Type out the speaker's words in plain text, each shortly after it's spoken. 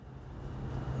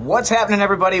What's happening,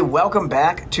 everybody? Welcome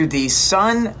back to the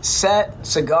Sunset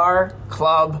Cigar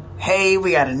Club. Hey,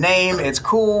 we got a name. It's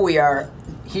cool. We are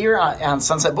here on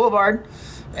Sunset Boulevard.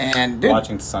 And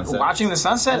watching the sunset. Watching the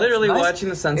sunset. Literally watching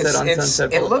the sunset on Sunset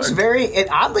Boulevard.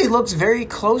 It oddly looks very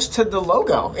close to the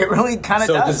logo. It really kind of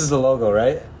does. So this is the logo,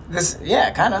 right?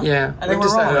 Kind of. Yeah, I think we've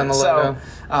decided on the logo.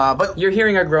 But you're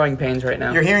hearing our growing pains right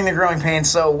now. You're hearing the growing pains.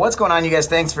 So what's going on, you guys?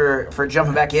 Thanks for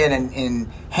jumping back in and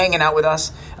hanging out with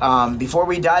us. Before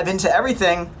we dive into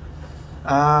everything,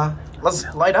 let's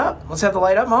light up. Let's have the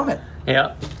light up moment.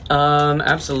 Yeah,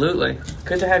 absolutely.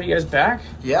 Good to have you guys back.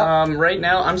 Yeah. Right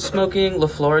now, I'm smoking La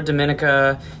Flora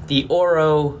Dominica, the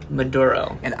Oro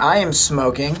Maduro. And I am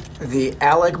smoking the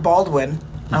Alec Baldwin.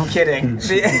 I'm kidding.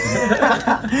 The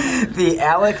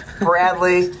Alec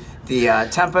Bradley, the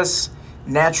Tempest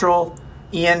Natural.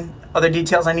 Ian, other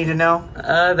details I need to know?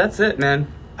 That's it, man.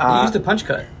 You used a punch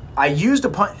cut. I used a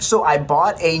punch. So I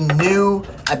bought a new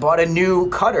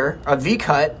cutter, a V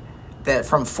cut, that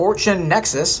from Fortune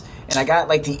Nexus, and I got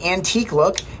like the antique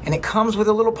look, and it comes with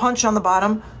a little punch on the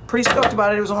bottom. Pretty stoked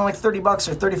about it. It was only like $30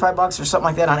 or $35 or something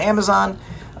like that on Amazon.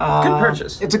 Good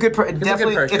purchase. It's a good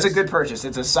definitely. Purchase. It's a good purchase.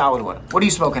 It's a solid one. What are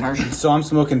you smoking, Hershey? So I'm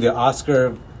smoking the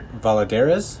Oscar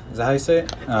Valadares. Is that how you say it?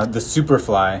 The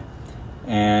Superfly.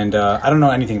 And I don't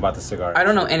know anything about the cigar. I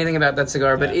don't know anything about that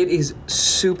cigar, but it is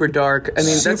super dark. I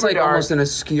mean, that's like dark. almost an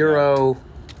Oscuro,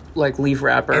 like leaf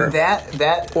wrapper. And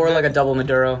that or like a double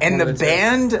Maduro. And the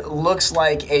band looks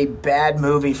like a bad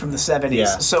movie from the 70s. Yeah.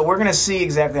 So we're gonna see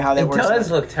exactly how that works. It does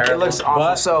look terrible. It looks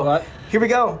awful. But here we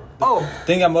go. The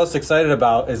thing I'm most excited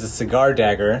about is the cigar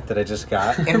dagger that I just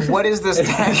got. And what is this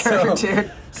dagger, dude?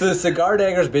 So the cigar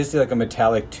dagger is basically like a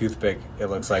metallic toothpick, it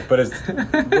looks like, but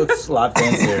it looks a lot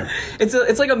fancier.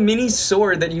 It's like a mini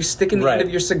sword that you stick in the end of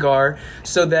your cigar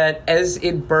so that as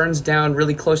it burns down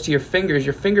really close to your fingers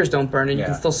don't burn and you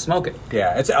can still smoke it.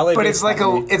 Yeah, it's LA. But it's like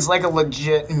a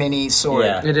legit mini sword.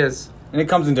 Yeah. It is. And it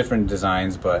comes in different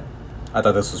designs, but I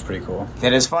thought this was pretty cool.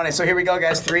 That is funny. So here we go,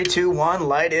 guys. 3, 2, 1,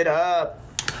 light it up.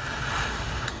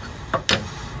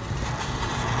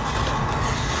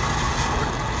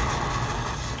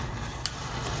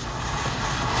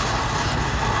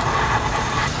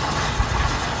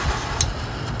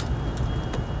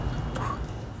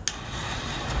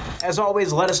 As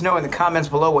always, let us know in the comments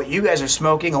below what you guys are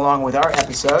smoking along with our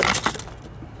episode.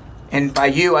 And by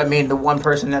you, I mean the one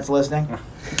person that's listening.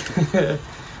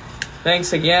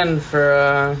 Thanks again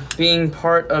for being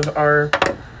part of our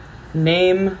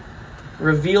name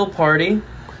reveal party.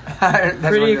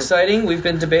 Pretty exciting. We've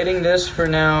been debating this for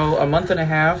now a month and a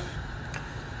half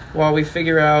while we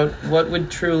figure out what would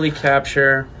truly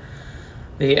capture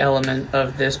the element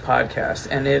of this podcast,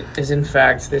 and it is in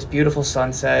fact this beautiful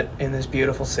sunset in this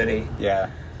beautiful city.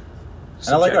 Yeah,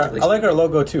 and I like our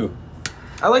logo too.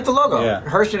 I like the logo. Yeah.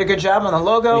 Hirsch did a good job on the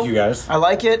logo. Thank you, guys. I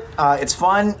like it. It's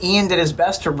fun. Ian did his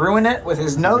best to ruin it with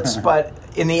his notes, but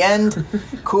in the end,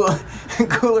 cooler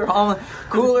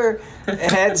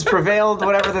heads prevailed,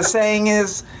 whatever the saying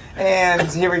is. And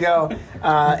here we go.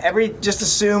 Just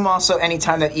assume also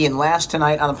anytime that Ian laughs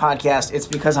tonight on the podcast, it's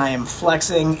because I am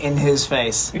flexing in his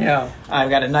face. Yeah.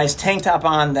 I've got a nice tank top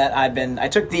on that I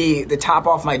took the top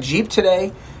off my Jeep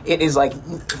today. It is like,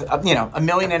 1.5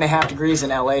 million degrees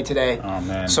in LA today. Oh,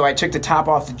 man. So I took the top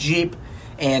off the Jeep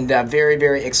and very,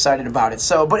 very excited about it.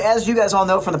 So, but as you guys all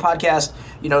know from the podcast,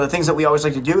 the things that we always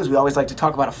like to do is we always like to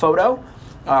talk about a photo,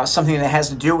 something that has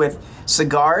to do with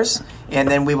cigars, and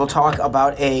then we will talk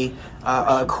about a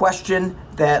question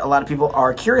that a lot of people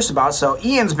are curious about. So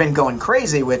Ian's been going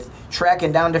crazy with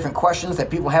tracking down different questions that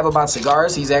people have about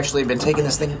cigars. He's actually been taking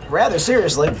this thing rather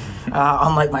seriously,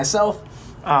 unlike myself.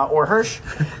 Or Hirsch.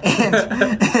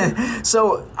 And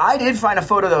so I did find a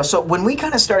photo, though. So when we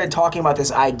kind of started talking about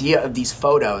this idea of these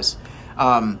photos,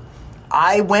 I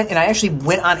actually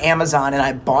went on Amazon and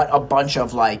I bought a bunch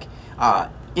of art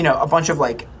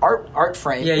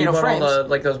frames. Yeah, you bought frames. all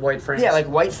those white frames. Yeah, like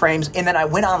white frames. And then I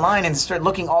went online and started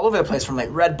looking all over the place, from like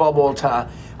Redbubble to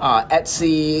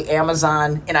Etsy,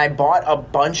 Amazon, and I bought a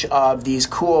bunch of these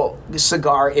cool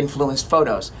cigar-influenced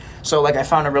photos. So like I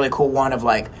found a really cool one of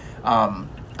like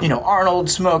Arnold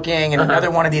smoking, and another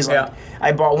one of these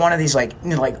I bought one of these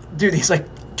these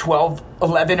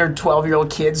 11 or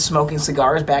 12-year-old kids smoking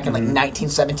cigars back in like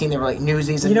 1917. They were like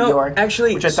Newsies in New York,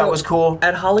 actually, which I thought was cool.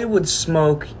 At Hollywood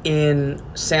Smoke in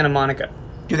Santa Monica,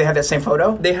 do they have that same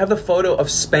photo? They have the photo of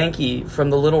Spanky from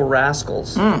The Little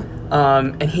Rascals,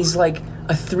 and he's like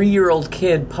a 3-year-old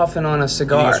kid puffing on a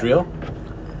cigar. You think it's real?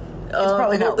 It's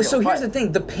probably not real. So here's the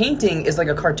thing: the painting is like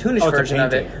a cartoonish version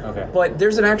of it. Okay. But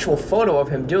there's an actual photo of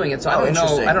him doing it. So I don't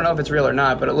know. I don't know if it's real or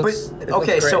not. But it looks.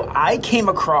 Okay, great. so I came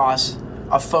across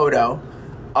a photo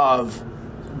of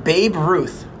Babe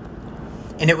Ruth,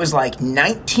 and it was like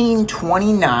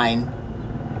 1929.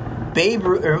 Babe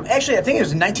Ruth, or actually, I think it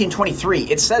was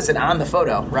 1923. It says it on the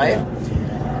photo, right?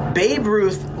 Yeah. Babe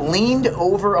Ruth leaned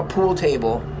over a pool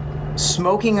table,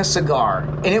 smoking a cigar,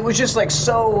 and it was just like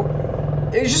so.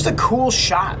 It was just a cool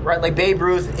shot, right? Like Babe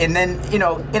Ruth, and then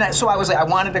so I was like, I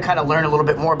wanted to kind of learn a little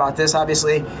bit more about this.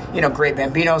 Obviously, Great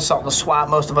Bambino, Salt and the Swamp.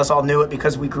 Most of us all knew it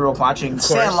because we grew up watching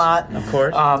Sandlot, of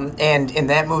course, and in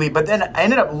that movie. But then I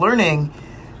ended up learning.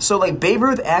 So like Babe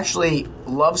Ruth actually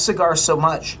loved cigars so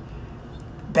much.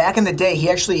 Back in the day, he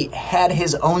actually had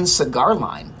his own cigar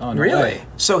line. Oh, no really? way.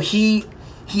 So he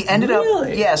ended up,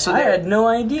 yeah. So I had no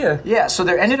idea. Yeah. So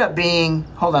there ended up being.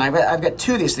 Hold on, I've got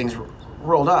two of these things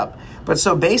rolled up. But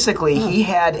so basically, he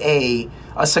had a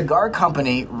cigar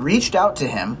company reached out to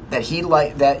him that he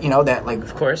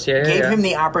Of course, yeah. gave him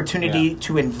the opportunity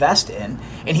to invest in,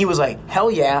 and he was like, hell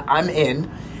yeah, I'm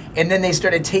in. And then they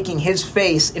started taking his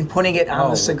face and putting it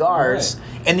on the cigars.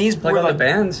 Right. And these were on the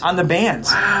bands? On the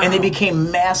bands. Wow. And they became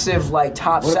massive, like,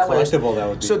 top what sellers. A collectible that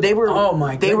would be. So they were... Oh,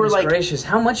 my they were like, gracious.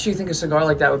 How much do you think a cigar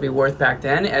like that would be worth back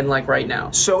then and, like, right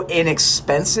now? So an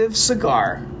expensive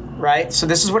cigar, right? So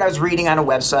this is what I was reading on a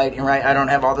website, and right, I don't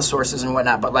have all the sources and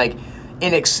whatnot, but, like,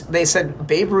 they said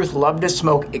Babe Ruth loved to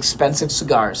smoke expensive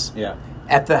cigars. Yeah.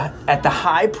 At the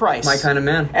high price. My kind of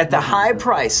man. At the high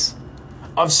price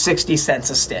of 60 cents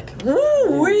a stick.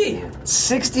 Woo-wee!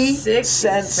 60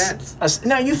 cents.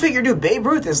 Now, you figure, dude, Babe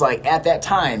Ruth is, like, at that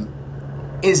time,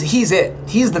 he's it.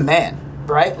 He's the man,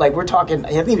 right? Like, we're talking,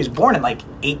 I think he was born in, like,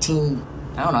 18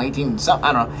 something.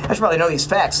 I don't know. I should probably know these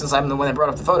facts since I'm the one that brought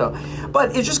up the photo.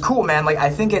 But it's just cool, man. Like, I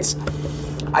think it's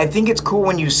cool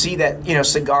when you see that,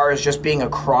 cigars just being a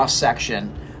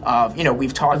cross-section of,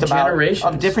 we've talked about generations.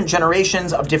 Of different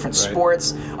generations, of different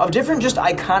sports, of different just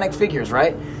iconic figures,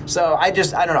 right? So I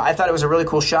don't know. I thought it was a really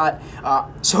cool shot.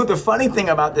 So the funny thing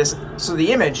about this, so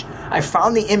the image, I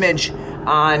found the image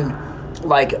on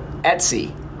like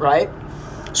Etsy, right?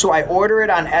 So I order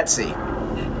it on Etsy.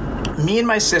 Me and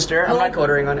my sister. I like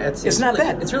ordering on Etsy. It's not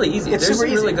really, bad. It's really easy. It's There's super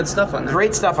some really easy. good stuff on there.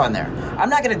 Great stuff on there. I'm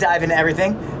not going to dive into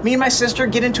everything. Me and my sister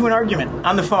get into an argument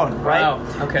on the phone, right? Wow,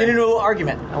 okay. Get into a little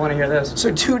argument. I want to hear this.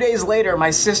 So 2 days later,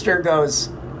 my sister goes,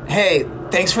 "Hey,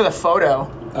 thanks for the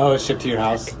photo. Oh, it's shipped to your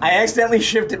house? I accidentally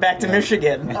shipped it back to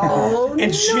Michigan." Oh,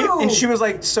 and she was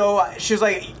like,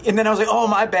 and then I was like, "Oh,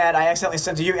 my bad. I accidentally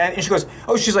sent it to you." And she goes,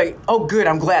 she's like, "Oh, good.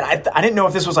 I'm glad. I didn't know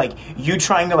if this was like you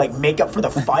trying to like make up for the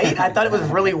fight. I thought it was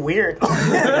really weird."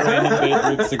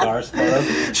 Babe Ruth cigars photo.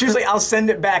 She was like, "I'll send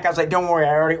it back." I was like, "Don't worry. I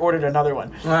already ordered another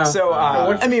one." Wow. So,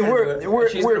 I mean,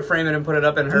 she's going to frame it and put it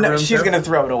up in her no, room. she's too? going to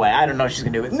throw it away. I don't know if she's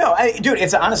going to do it. No, dude,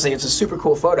 it's a super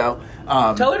cool photo.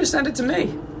 Tell her to send it to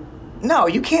me. No,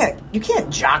 you can't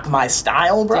jock my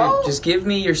style, bro. Dude, just give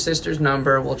me your sister's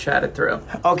number. We'll chat it through.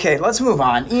 Okay, let's move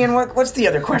on. Ian, what's the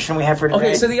other question we have for today?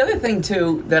 Okay, so the other thing,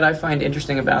 too, that I find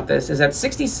interesting about this is that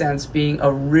 60 cents being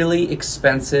a really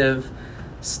expensive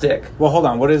stick. Well, hold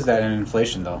on. What is that in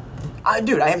inflation, though?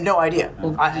 Dude, I have no idea.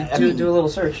 Well, do a little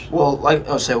search. Well, I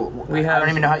don't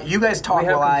even know how. You guys talk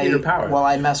while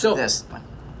I mess with this.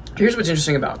 Here's what's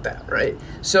interesting about that, right?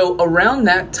 So around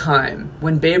that time,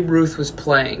 when Babe Ruth was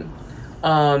playing,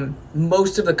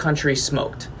 most of the country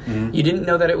smoked. Mm-hmm. You didn't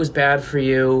know that it was bad for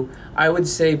you. I would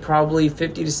say probably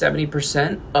 50 to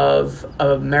 70% of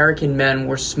American men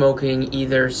were smoking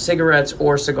either cigarettes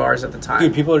or cigars at the time.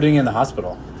 Dude, people are doing it in the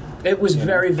hospital. It was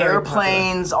very, very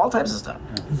airplanes, popular. All types of stuff.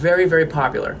 Very, very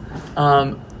popular.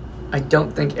 I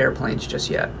don't think airplanes just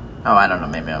yet. Oh, I don't know.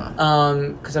 Maybe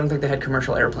I'm. Because I don't think they had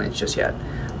commercial airplanes just yet.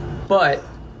 But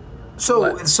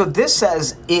so this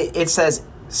says it says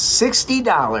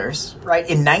 $60, right,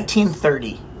 in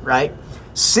 1930, right?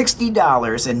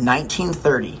 $60 in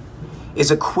 1930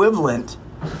 is equivalent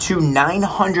to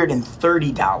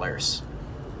 $930.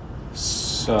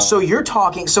 So you're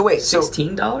talking. So wait.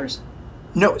 $16?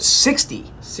 No, 60.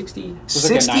 60. It's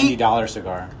like a $90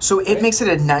 cigar. So it makes it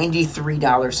a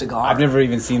 $93 cigar. I've never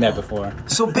even seen that before.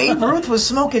 So Babe Ruth was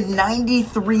smoking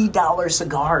 $93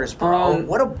 cigars, bro.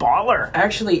 What a baller.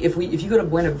 Actually, if you go to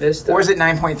Buena Vista, or is it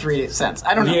 9.3 cents?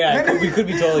 I don't know. Yeah, we could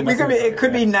be totally. It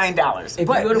could be $9. If you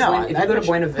go to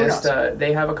Buena Vista,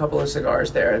 they have a couple of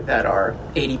cigars there that are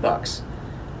 $80.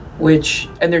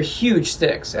 And they're huge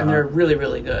sticks, and they're really,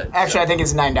 really good. Actually, I think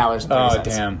it's $9.30. Oh,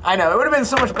 damn! I know it would have been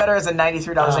so much better as a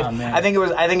 $93 stick. Man. I think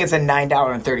it's a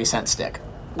 $9.30 stick,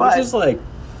 which is like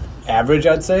average,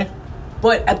 I'd say.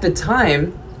 But at the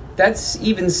time, that's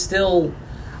even still.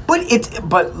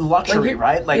 But luxury,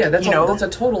 right? Like, that's a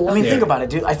total luxury. I mean, think about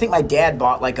it, dude. I think my dad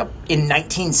bought in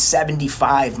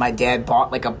 1975. My dad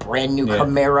bought a brand new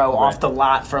Camaro off the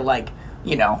lot for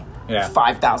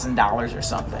 $5,000 or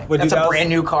something. But that's dude, a brand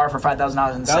new car for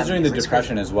 $5,000. That was during the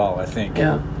Depression as well, I think.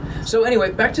 Yeah. So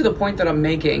anyway, back to the point that I'm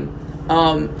making.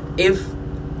 If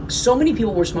so many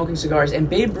people were smoking cigars, and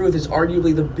Babe Ruth is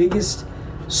arguably the biggest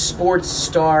sports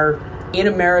star in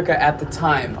America at the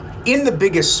time. In the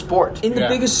biggest sport. In the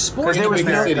biggest sport. There was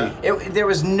there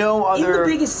was no other in the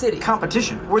biggest city.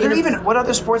 competition. Were there even what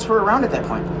other sports were around at that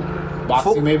point?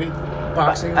 Boxing, maybe?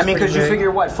 Boxing. I mean, because you figure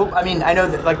what? I mean, I know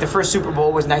that like the first Super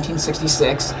Bowl was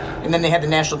 1966, and then they had the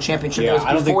national championship. Yeah,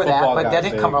 that was before that, but that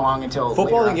didn't come along until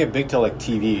football later didn't get big till like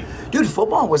TV. Dude,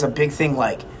 football was a big thing.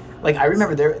 Like I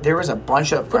remember there was a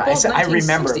bunch of I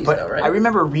remember, but though, right? I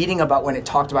remember reading about when it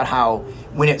talked about how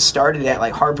when it started at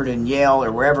like Harvard and Yale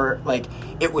or wherever, like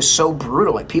it was so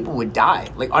brutal. Like people would die.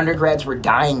 Like undergrads were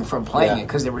dying from playing it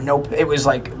because there were no. It was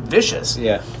like vicious.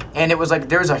 Yeah. And it was like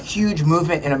there's a huge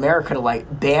movement in America to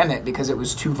like ban it because it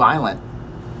was too violent.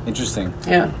 Interesting.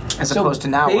 Yeah. As opposed to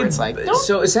now where it's like...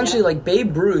 So essentially, like,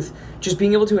 Babe Ruth, just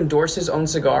being able to endorse his own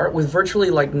cigar with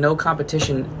virtually, like, no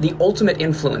competition, the ultimate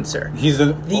influencer. He's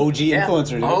the OG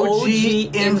influencer. Dude. OG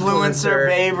influencer,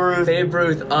 Babe Ruth. Babe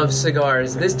Ruth of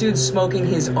cigars. This dude's smoking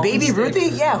his own Baby stick.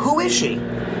 Ruthie? Yeah, who is she?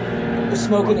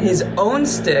 Smoking his own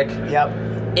stick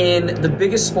Yep. in the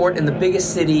biggest sport in the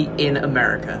biggest city in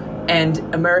America. And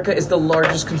America is the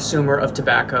largest consumer of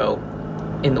tobacco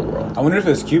in the world. I wonder if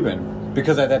it's Cuban.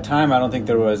 Because at that time, I don't think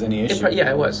there was any issue.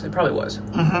 It was. It probably was.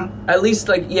 Mm-hmm. At least,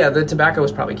 like, the tobacco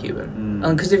was probably Cuban.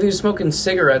 Because if he was smoking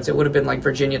cigarettes, it would have been, like,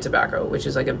 Virginia tobacco, which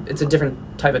is, like, it's a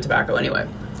different type of tobacco anyway.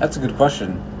 That's a good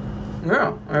question.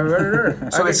 Yeah.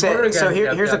 So it said,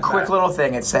 here's a quick little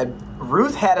thing. It said,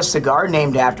 Ruth had a cigar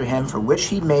named after him for which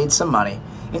he made some money,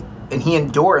 and he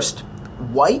endorsed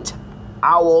White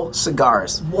Owl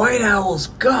cigars. White Owls,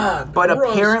 God. But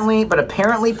gross.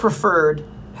 apparently preferred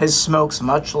his smokes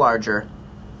much larger.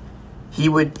 He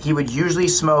would usually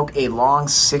smoke a long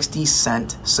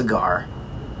 60-cent cigar.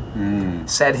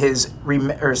 Said his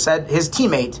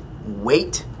teammate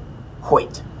Waite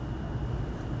Hoyt.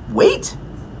 Waite?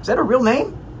 Is that a real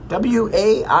name?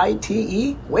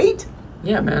 Waite? Waite?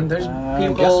 Yeah, man. There's guess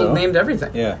people so. named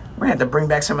everything. Yeah. We're gonna have to bring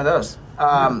back some of those.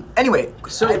 Anyway,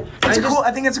 So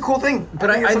I think it's a cool thing.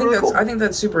 But I think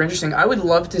that's super interesting. I would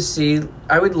love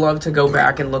to go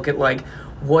back and look at like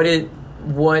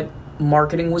what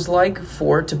marketing was like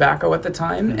for tobacco at the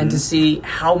time, and to see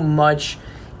how much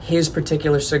his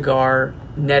particular cigar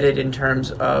netted in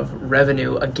terms of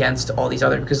revenue against all these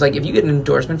other, because like if you get an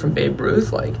endorsement from Babe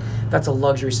Ruth, like that's a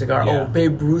luxury cigar. Yeah. Oh,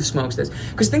 Babe Ruth smokes this.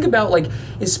 Because think about like,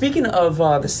 speaking of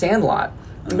The Sandlot,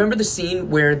 remember the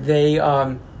scene where they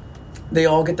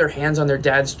all get their hands on their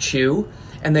dad's chew,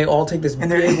 and they all take this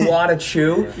big wad of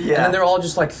chew, and then they're all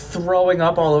just like throwing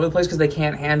up all over the place because they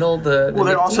can't handle the well,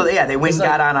 they're also nicotine.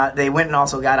 they went and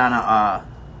also got on a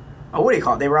what do you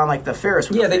call it? They were on like the Ferris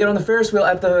wheel. Yeah, they get on the Ferris wheel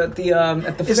at the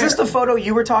Is this the photo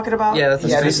you were talking about? Yeah, that's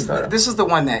the photo. This is the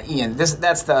one that Ian. That's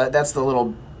the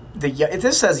little.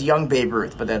 This says young Babe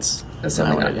Ruth, but that's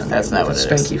not what it is. That's not what it is.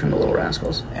 Spanky from the Little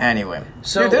Rascals. Anyway,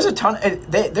 So dude, there's a ton.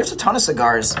 There's a ton of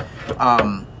cigars.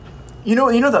 You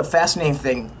know the fascinating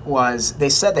thing was they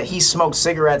said that he smoked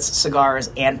cigarettes,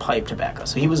 cigars, and pipe tobacco.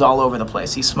 So he was all over the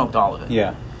place. He smoked all of it.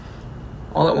 Yeah.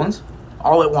 All at once?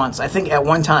 All at once. I think at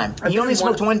one time. He only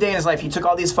smoked one day in his life. He took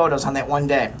all these photos on that one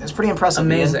day. It's pretty impressive.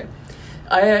 Amazing.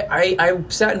 I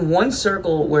sat in one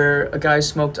circle where a guy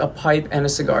smoked a pipe and a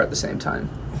cigar at the same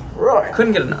time. Really?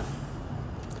 Couldn't get enough.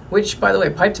 Which, by the way,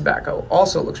 pipe tobacco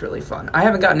also looks really fun. I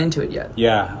haven't gotten into it yet.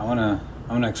 Yeah, I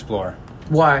wanna explore.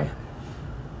 Why?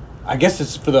 I guess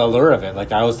it's for the allure of it.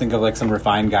 Like I always think of like some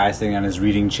refined guy sitting on his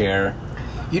reading chair.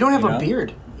 You don't have a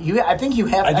beard. I think you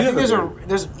have. I do think have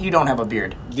there's you don't have a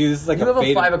beard. Dude, this is like You have a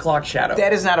faded... 5 o'clock shadow.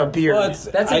 That is not a beard. Well,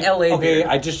 That's an LA okay, beard.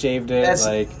 I just shaved it. That's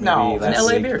like no, maybe It's an last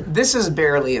LA week. beard. This is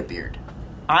barely a beard.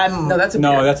 No, that's a beard.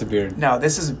 No, that's a beard. No,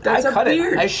 this is. That's I a cut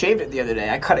beard. it. I shaved it the other day.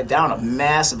 I cut it down a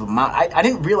massive amount. I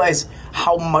didn't realize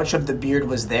how much of the beard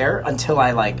was there until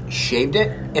I like shaved it,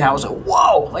 and I was like,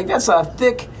 "Whoa! Like that's a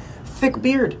thick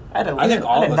beard." I think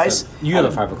all of us. You have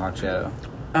a 5 o'clock shadow.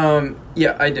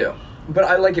 Yeah, I do. But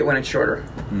I like it when it's shorter.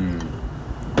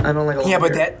 I don't like a long Yeah,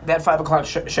 but beard. that 5 o'clock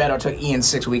shadow took Ian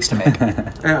 6 weeks to make.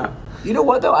 Yeah. You know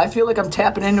what though? I feel like I'm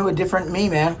tapping into a different me,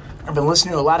 man. I've been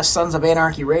listening to a lot of Sons of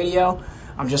Anarchy radio.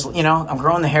 I'm just, I'm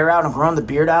growing the hair out. I'm growing the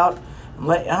beard out.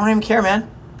 I don't even care, man.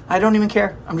 I don't even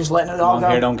care. I'm just letting it all go.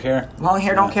 Long hair don't care. Long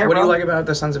hair don't care, What do bro. you like about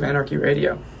the Sons of Anarchy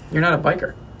radio? You're not a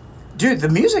biker. Dude, the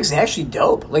music's actually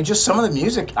dope. Like, just some of the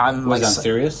music on... Was like, on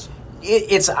Sirius?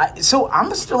 So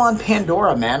I'm still on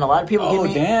Pandora, man. A lot of people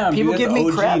give me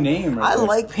OG crap. name right I there.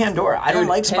 like Pandora. I don't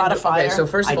like Spotify. Okay, so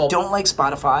first of all, I don't like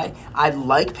Spotify. I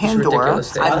like Pandora. ridiculous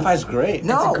statement. Spotify's great.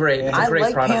 No, It's a great I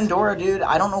like product. Pandora, dude.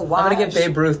 I don't know why. I'm gonna get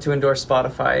Babe Ruth to endorse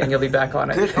Spotify, and you'll be back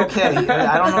on it. Good. Okay,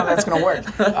 I don't know if that's gonna work,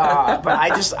 but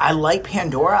I like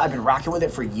Pandora. I've been rocking with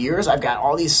it for years. I've got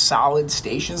all these solid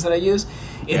stations that I use,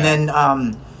 and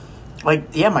then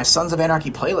my Sons of Anarchy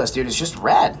playlist, dude, it's just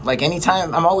rad. Like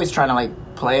anytime, I'm always trying to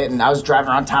like play it. And I was driving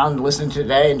around town listening to it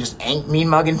today and just mean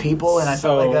mugging people, and I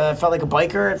felt like a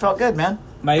biker. It felt good, man.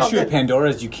 My issue with Pandora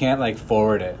is you can't like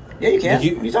forward it. Yeah, you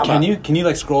can. Can you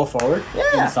like scroll forward in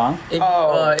the song?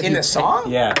 In the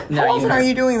song? Yeah. How often are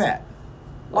you doing that?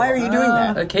 Why are you doing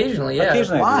that? Occasionally, yeah.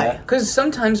 Occasionally I do Why? that. Because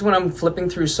sometimes when I'm flipping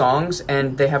through songs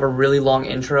and they have a really long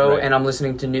intro and I'm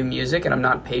listening to new music and I'm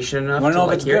not patient enough to know if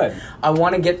like it's hear good. it, I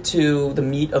want to get to the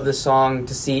meat of the song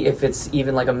to see if it's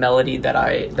even like a melody that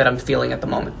I'm feeling at the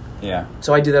moment. Yeah.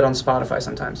 So I do that on Spotify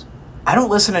sometimes. I don't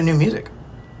listen to new music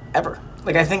ever.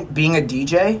 Like I think being a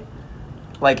DJ,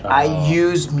 like I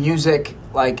use music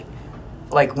like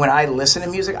when I listen to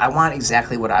music, I want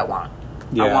exactly what I want.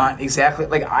 Yeah. I want exactly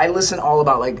like I listen all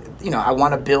about like I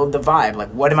want to build the vibe. Like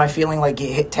what am I feeling like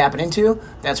tapping into?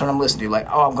 That's what I'm listening to. Like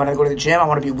I'm gonna go to the gym. I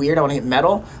want to be weird. I want to get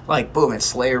metal. Like boom, it's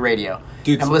Slayer radio.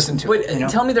 Dude, I'm listening to it. Wait,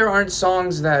 tell me there aren't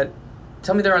songs on that.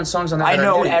 I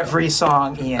know every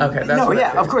song, Ian. Okay, that's no, what I yeah,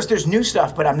 figured. of course. There's new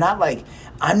stuff, but I'm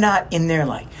not in there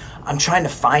like I'm trying to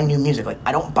find new music. Like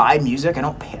I don't buy music. I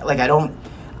don't pay, like I don't.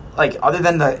 Like other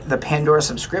than the Pandora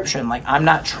subscription, like I'm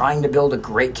not trying to build a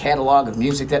great catalog of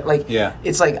music that like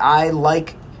it's like I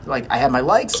have my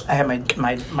likes, I have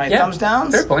my thumbs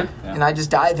downs. Fair point. And I just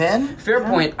dive in. Fair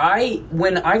point.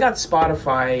 When I got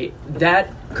Spotify,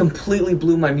 that completely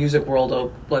blew my music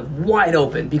world like wide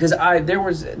open because there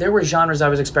were genres I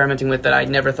was experimenting with that I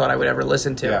never thought I would ever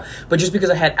listen to. Yeah. But just because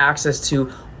I had access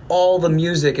to all the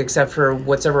music except for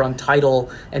what's ever on Tidal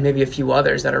and maybe a few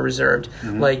others that are reserved,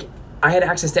 like I had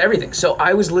access to everything, so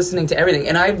I was listening to everything,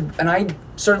 and I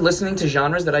started listening to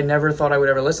genres that I never thought I would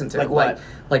ever listen to, Like what?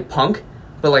 like punk,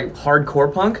 but like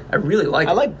hardcore punk. I really like.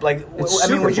 I it. like. It's I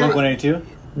mean, super would you? Blink 182?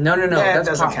 No, That that's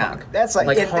doesn't pop count. punk. That's like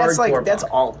hardcore that's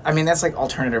punk. all. I mean, that's like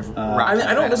alternative rock. I mean,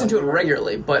 I don't listen to it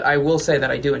regularly, but I will say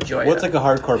that I do enjoy What's it. like a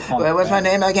hardcore punk? What's my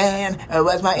name again?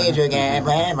 What's my age again?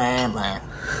 Blah blah blah.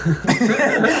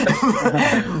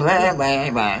 Blah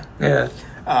blah blah. Yeah.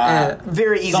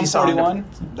 Very easy Sum song.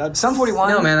 41? Sum 41.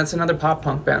 No, man, that's another pop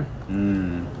punk band.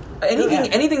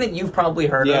 Anything that you've probably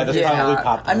heard Yeah, of. that's probably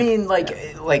pop punk. I mean, like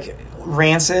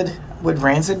Rancid. Would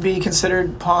Rancid be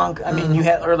considered punk? I mean, you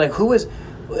had who was?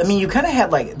 I mean, you kind of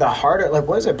had like the harder, like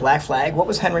what was it, Black Flag? What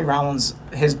was Henry Rollins'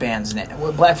 his band's name?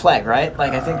 Well, Black Flag, right?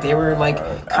 Like I think they were like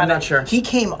I'm not sure. He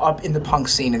came up in the punk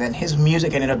scene, and then his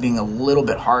music ended up being a little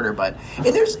bit harder. But and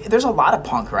there's a lot of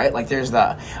punk, right? Like there's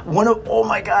oh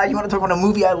my god, you want to talk about a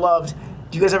movie I loved?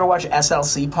 Do you guys ever watch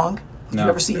SLC Punk? Did No. you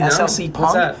ever see No. SLC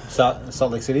Punk? What's that?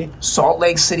 Salt Lake City? Salt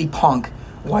Lake City Punk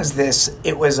was this.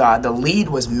 It was the lead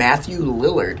was Matthew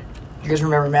Lillard. You guys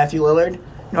remember Matthew Lillard?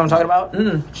 You know what I'm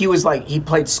talking about? He was he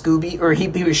played Scooby, or he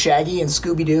was Shaggy in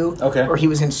Scooby Doo. Okay. Or he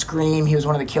was in Scream. He was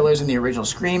one of the killers in the original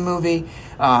Scream movie.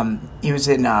 He was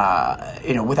in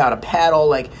Without a Paddle.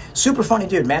 Like super funny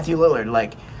dude, Matthew Lillard.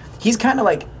 Like he's kind of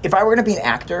like, if I were going to be an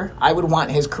actor, I would want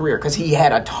his career because he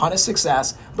had a ton of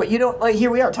success. But you don't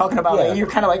here we are talking about you're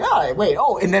kind of like, oh wait,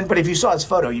 and then but if you saw his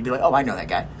photo, you'd be like, oh, I know that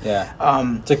guy. Yeah.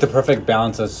 It's like the perfect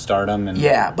balance of stardom and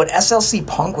But SLC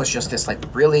Punk was just this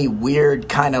really weird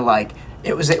kind of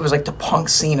it was like the punk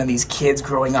scene of these kids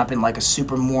growing up in like a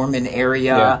super Mormon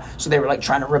area. Yeah. So they were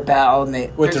trying to rebel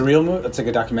and What's a real movie? It's like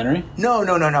a documentary? No.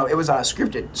 It was a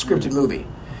scripted movie.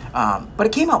 But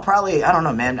it came out probably, I don't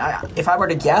know, man. If I were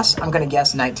to guess, I'm going to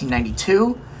guess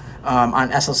 1992 on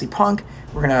SLC Punk.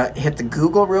 We're going to hit the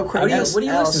Google real quick. What do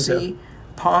you listen to?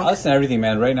 Punk. I listen to everything,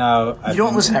 man. Right now, You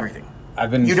don't listen to everything.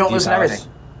 You don't listen to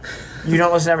everything. You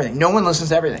don't listen to everything. No one listens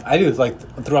to everything. I do,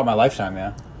 throughout my lifetime,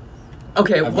 yeah.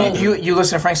 Okay, well, You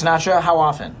listen to Frank Sinatra? How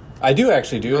often? I do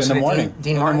actually do in the morning.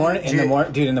 Dean Martin?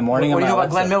 Dude, in the morning. What do you know on my about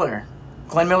Glenn Alexa. Miller?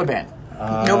 Glenn Miller Band.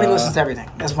 Nobody listens to everything.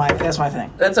 That's my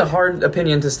thing. that's a hard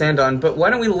opinion to stand on, but why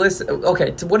don't we listen?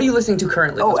 Okay, what are you listening to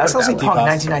currently? Let's put it SLC that way. Punk,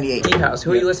 House. 1998. Deep House.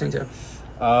 Who are you listening to?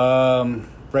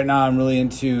 Right now, I'm really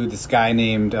into this guy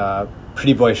named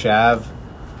Pretty Boy Shav.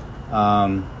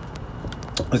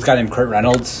 This guy named Kurt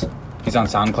Reynolds. He's on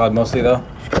SoundCloud mostly, though.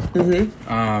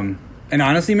 Mm-hmm. And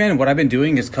honestly, man, what I've been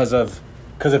doing is because of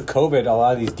COVID, a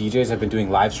lot of these DJs have been doing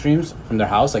live streams from their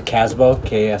house, like Casbo,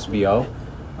 KSBO.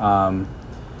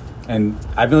 And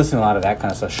I've been listening to a lot of that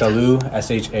kind of stuff. Shalou,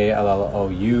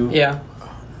 Shallou. Yeah.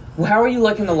 How are you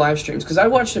liking the live streams? Because I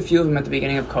watched a few of them at the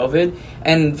beginning of COVID,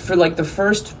 and for like the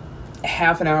first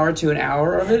half an hour to an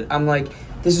hour of it, I'm like,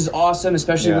 this is awesome,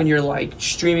 especially when you're like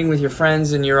streaming with your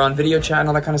friends and you're on video chat and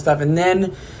all that kind of stuff, and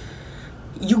then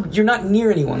you're not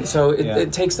near anyone, so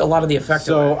it takes a lot of the effect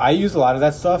away. So I use a lot of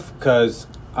that stuff because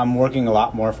I'm working a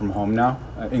lot more from home now,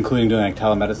 including doing like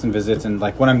telemedicine visits, and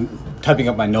like when I'm typing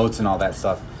up my notes and all that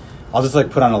stuff, I'll just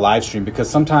like put on a live stream because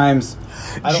sometimes.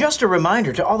 Just a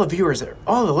reminder to all the viewers,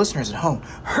 all the listeners at home: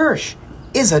 Hirsch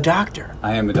is a doctor.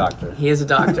 I am a doctor. He is a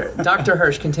doctor. Dr.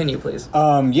 Hirsch, continue, please.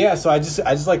 So I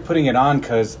just like putting it on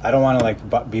because I don't want to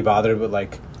like be bothered with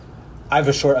like. I have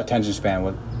a short attention span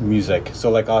with music,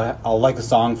 so like I'll like the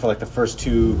song for like the first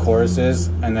 2 choruses,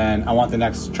 and then I want the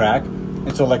next track.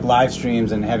 And so like live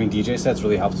streams and having DJ sets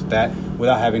really helps with that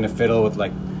without having to fiddle with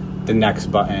like the next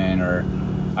button, or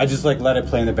I just like let it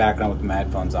play in the background with my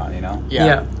headphones on, you know?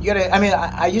 Yeah. You gotta, I mean,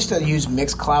 I used to use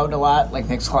Mixcloud a lot. Like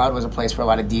Mixcloud was a place where a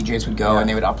lot of DJs would go and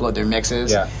they would upload their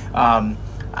mixes. Yeah. I'm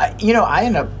a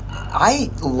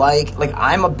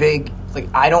big, like,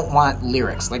 I don't want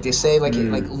lyrics. Like they say, like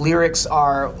lyrics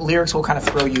will kind of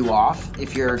throw you off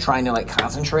if you're trying to like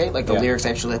concentrate. Like the lyrics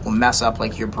actually like, will mess up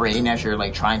like your brain as you're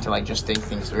like trying to like just think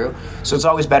things through. So it's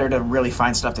always better to really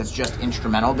find stuff that's just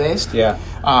instrumental based. Yeah.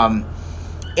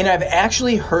 And I've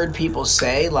actually heard people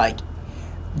say like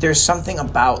there's something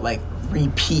about like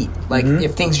repeat, like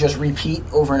if things just repeat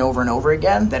over and over and over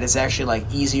again, that it's actually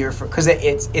like easier for, because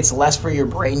it's less for your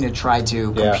brain to try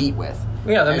to compete with.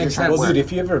 Yeah, that makes sense. Well, dude,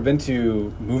 if you've ever been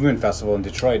to Movement Festival in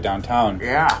Detroit downtown,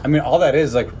 I mean, all that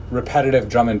is like repetitive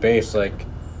drum and bass, like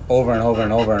over and over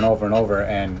and over and over and over,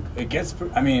 and it gets.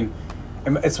 I mean,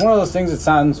 it's one of those things that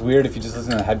sounds weird if you just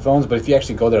listen to the headphones, but if you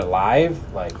actually go there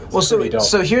live, like, it's pretty dope.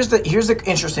 So here's the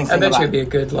interesting thing. I bet you it'd be a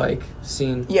good like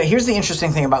scene. Yeah, here's the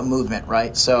interesting thing about Movement,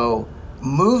 right? So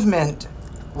Movement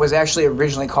was actually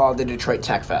originally called the Detroit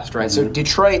Tech Fest, right? So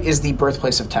Detroit is the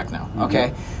birthplace of techno,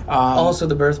 okay? Also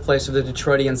the birthplace of the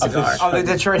Detroitian cigar.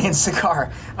 The Detroitian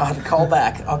cigar, the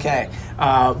callback, okay.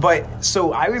 But,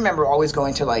 so I remember always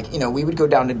going to, like, we would go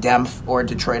down to DEMF or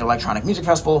Detroit Electronic Music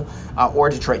Festival or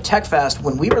Detroit Tech Fest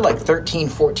when we were, like, 13,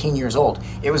 14 years old.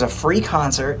 It was a free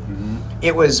concert.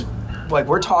 It was, like,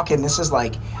 we're talking, this is,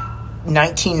 like,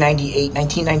 1998,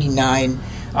 1999.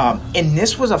 And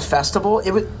this was a festival.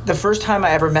 It was the first time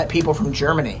I ever met people from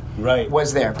Germany. Right.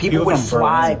 Was there? People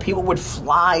would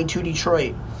fly to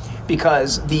Detroit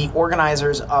because the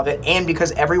organizers of it, and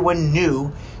because everyone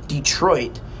knew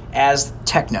Detroit as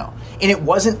techno, and it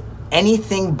wasn't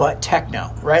anything but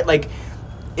techno, right? Like,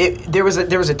 there was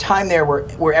a time there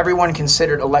where everyone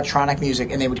considered electronic music,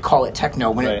 and they would call it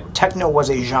techno when techno was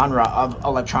a genre of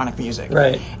electronic music.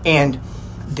 Right. And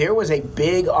there was a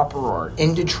big uproar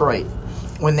in Detroit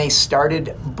when they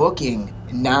started booking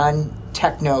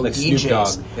non-techno like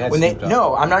DJs.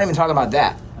 No, I'm not even talking about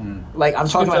that. Like, I'm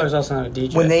talking about was also not a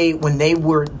DJ. when they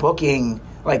were booking,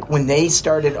 like when they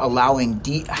started allowing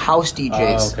house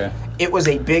DJs. It was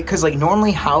a big, because like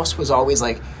normally house was always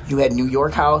like you had New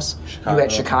York house, you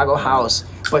had Chicago house,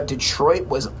 but Detroit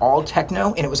was all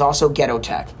techno, and it was also ghetto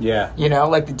tech. Yeah.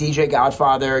 Like the DJ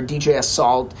Godfather, DJ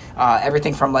Assault,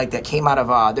 everything from like that came out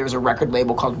of, there was a record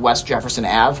label called West Jefferson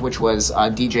Ave, which was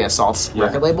DJ Assault's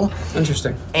record label.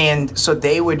 Interesting. And so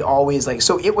they would always like,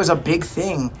 so it was a big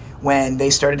thing when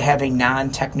they started having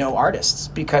non-techno artists,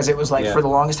 because it was like for the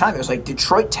longest time, it was like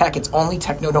Detroit tech, it's only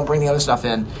techno, don't bring the other stuff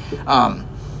in.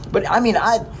 But I mean,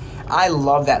 I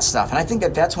love that stuff, and I think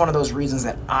that's one of those reasons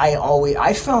that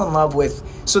I fell in love with.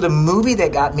 So the movie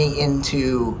that got me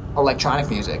into electronic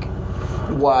music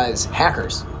was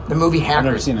Hackers. The movie Hackers. I've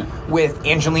never seen it. With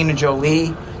Angelina Jolie.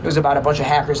 It was about a bunch of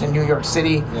hackers in New York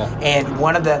City, and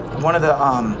one of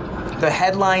the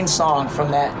headline song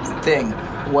from that thing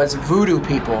was "Voodoo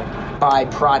People" by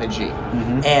Prodigy.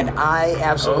 And I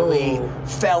absolutely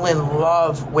fell in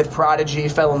love with Prodigy,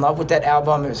 fell in love with that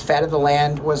album. It was Fat of the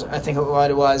Land was, I think,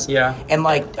 what it was. Yeah. And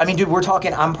like, I mean, dude, we're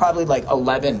talking, I'm probably like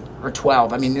 11 or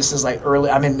 12. I mean, this is like early,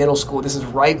 I'm in middle school. This is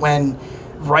right when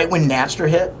Napster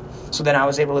hit. So then I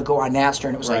was able to go on Napster,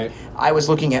 and it was like, I was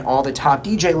looking at all the top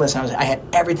DJ lists, and I had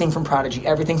everything from Prodigy,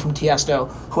 everything from Tiesto,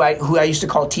 who I used to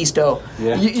call Tisto.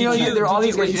 Yeah. There are all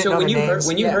these guys. So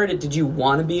when you heard it, did you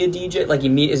want to be a DJ? Like,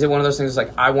 is it one of those things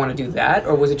like, I want to do that?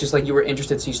 Or was it just like you were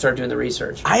interested, so you started doing the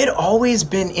research? I had always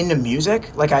been into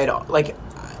music. Like, I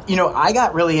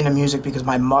got really into music because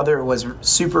my mother was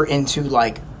super into,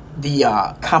 like, the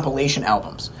compilation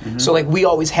albums. So like we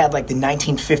always had like the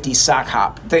 1950s sock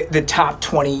hop, the top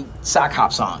 20 sock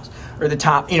hop songs, or the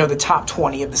top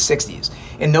 20 of the 60s.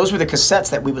 And those were the cassettes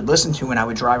that we would listen to when I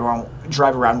would drive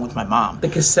around with my mom. The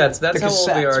cassettes. That's how old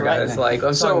we are, guys. Right? Like,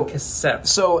 I'm talking cassettes.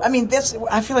 So, I mean,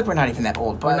 I feel like we're not even that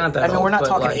old. But, we're not that old. We're not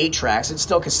talking like, 8 tracks. It's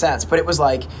still cassettes. But it was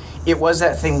like, it was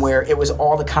that thing where it was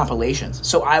all the compilations.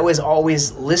 So I was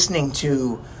always listening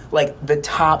to, like, the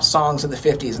top songs of the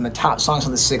 50s and the top songs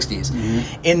of the 60s.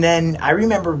 Mm-hmm. And then I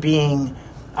remember being...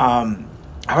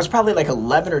 I was probably like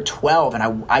 11 or 12,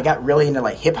 and I got really into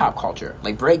like hip hop culture,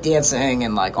 like breakdancing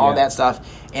and like all that stuff.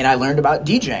 And I learned about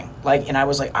DJing, and I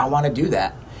was like, I want to do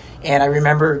that. And I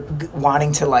remember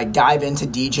wanting to like dive into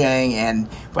DJing,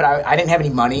 but I didn't have any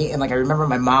money. And like I remember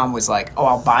my mom was like, "Oh,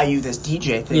 I'll buy you this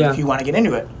DJ thing if you want to get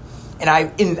into it." And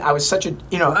I was such a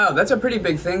Oh, that's a pretty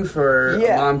big thing for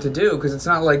a mom to do, because it's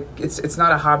not like it's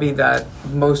not a hobby that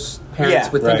most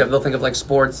parents would think of. They'll think of like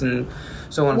sports and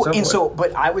so on and so forth.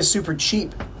 But I was super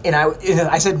cheap, and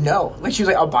I said no. Like she was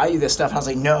like, "I'll buy you this stuff," and I was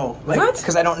like, "No," like, what?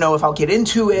 Because I don't know if I'll get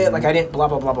into it. Like I didn't blah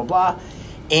blah blah blah blah.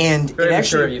 And very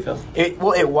mature of you, Phil.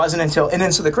 It wasn't until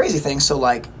so the crazy thing. So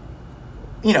like,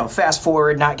 fast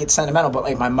forward, not get sentimental, but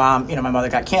like my mom, my mother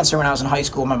got cancer when I was in high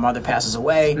school. My mother passes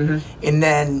away, and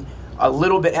then a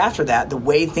little bit after that, the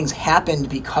way things happened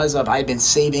because of I had been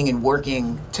saving and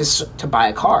working to buy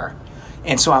a car.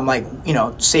 And so I'm like,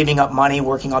 saving up money,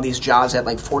 working all these jobs at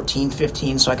like 14,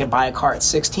 15 so I could buy a car at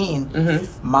 16.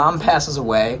 Mm-hmm. Mom passes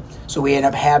away, so we end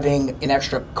up having an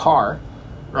extra car,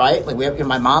 right? Like we have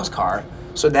my mom's car.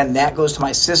 So then that goes to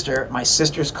my sister. My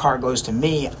sister's car goes to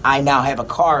me. I now have a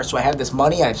car, so I have this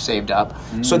money I've saved up.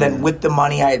 Mm. So then with the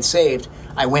money I had saved,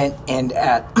 I went and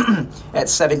at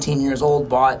 17 years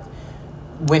old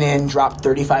went in, dropped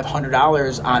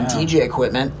 $3,500 on DJ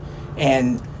equipment,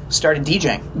 and started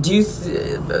DJing. Do you,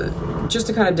 just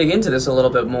to kind of dig into this a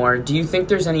little bit more, do you think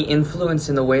there's any influence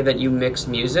in the way that you mix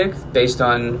music based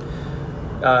on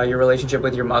your relationship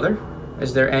with your mother?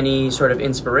 Is there any sort of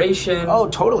inspiration? Oh,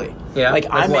 totally. Yeah. Like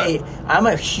I'm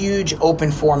a huge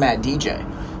open format DJ.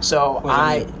 So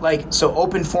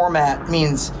open format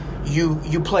means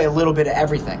you play a little bit of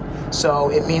everything. So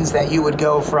it means that you would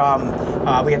go from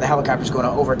we got the helicopters going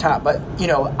over top, but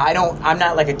I'm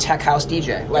not like a tech house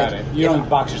DJ. Like got it. You don't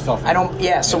box yourself in. I don't.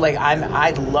 Yeah. So like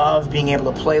I love being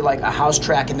able to play like a house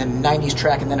track and then a 90s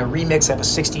track and then a remix of a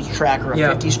 60s track or a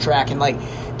 50s track, and like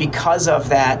because of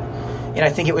that, and I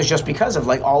think it was just because of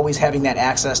like always having that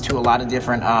access to a lot of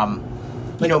different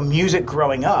music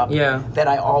growing up, that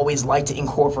I always like to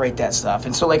incorporate that stuff.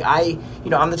 And so like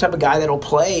I'm the type of guy that'll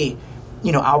play,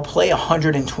 I'll play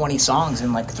 120 songs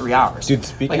in like 3 hours. Dude,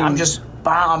 speaking, like I'm just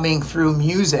bombing through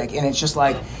music, and it's just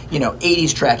like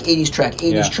 80s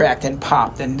track, then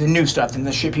pop, then the new stuff, then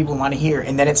the shit people want to hear,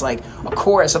 and then it's like a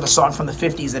chorus of a song from the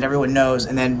 50s that everyone knows,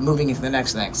 and then moving into the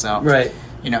next thing. So right.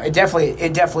 It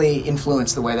definitely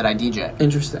influenced the way that I DJ.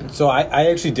 Interesting. So I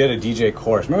actually did a DJ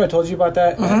course. Remember I told you about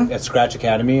that at Scratch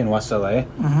Academy in West LA?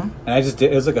 Mm-hmm. And I just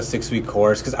did. It was like a 6-week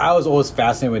course because I was always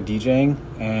fascinated with DJing.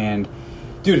 And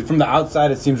dude, from the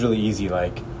outside, it seems really easy.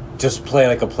 Like just play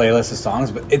like a playlist of songs,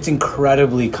 but it's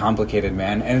incredibly complicated,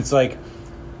 man. And it's like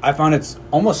I found it's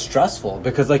almost stressful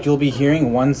because like you'll be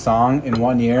hearing one song in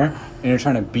one ear and you're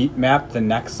trying to beat map the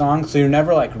next song, so you're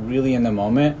never like really in the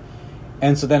moment.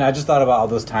 And so then I just thought about all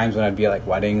those times when I'd be at like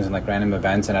weddings and like random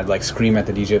events and I'd like scream at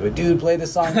the DJ, but dude, play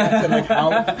this song next. And like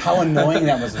how annoying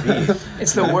that must be.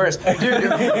 It's the worst. Dude,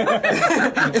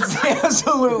 it's the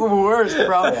absolute worst,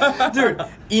 bro. Dude,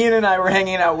 Ian and I were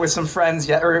hanging out with some friends,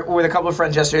 or with a couple of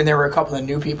friends yesterday, and there were a couple of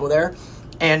new people there.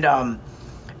 And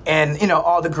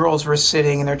all the girls were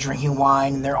sitting and they're drinking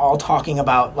wine and they're all talking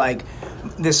about like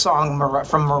this song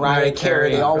from Mariah Carey.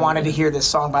 They all wanted to hear this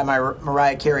song by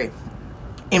Mariah Carey.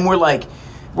 And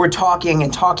we're talking,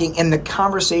 and the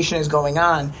conversation is going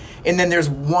on, and then there's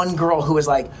one girl who is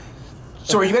like,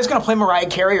 "So are you guys gonna play Mariah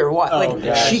Carey or what?"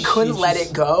 She couldn't let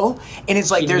it go, and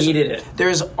it's like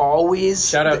there's always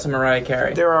shout out to Mariah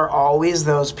Carey. There are always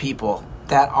those people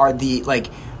that are the like.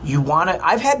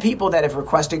 I've had people that have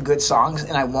requested good songs,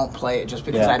 and I won't play it just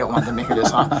because I don't want them to hear this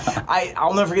song.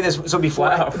 I'll never forget this. So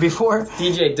before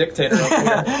DJ dictator over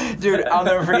here. Dude, I'll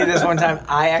never forget this one time.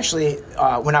 I actually,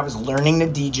 when I was learning to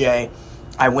DJ,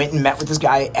 I went and met with this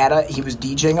guy he was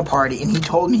DJing a party, and he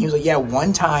told me, he was like, yeah,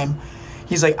 one time,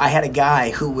 he's like, I had a guy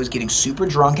who was getting super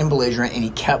drunk and belligerent, and he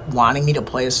kept wanting me to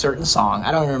play a certain song. I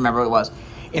don't even remember what it was.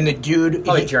 And the dude,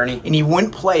 Journey, and he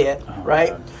wouldn't play it, right?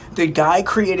 God. The guy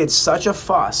created such a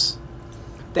fuss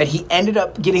that he ended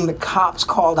up getting the cops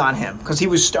called on him because he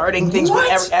was starting things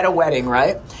at a wedding,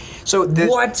 right?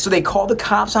 What? So they call the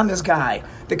cops on this guy.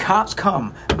 The cops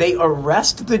come. They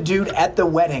arrest the dude at the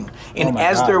wedding. And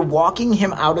as they're walking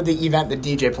him out of the event, the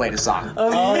DJ played a song.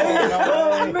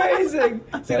 Oh, amazing.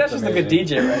 See, that's just like a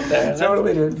DJ right there.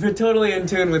 Totally, dude. You're totally in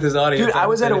tune with his audience. Dude, I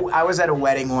was at a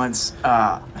wedding once.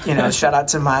 Shout out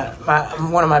to my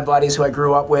one of my buddies who I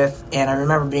grew up with, and I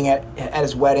remember being at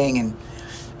his wedding,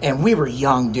 and we were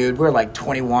young, dude. We were like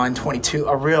 21, 22,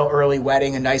 a real early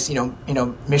wedding, a nice,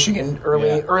 Michigan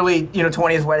early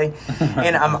 20th wedding.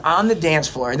 And I'm on the dance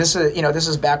floor. And this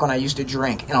is back when I used to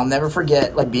drink, and I'll never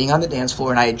forget like being on the dance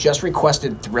floor, and I had just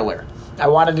requested Thriller. I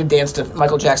wanted to dance to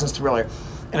Michael Jackson's Thriller.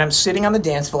 And I'm sitting on the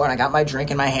dance floor, and I got my drink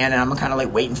in my hand, and I'm kind of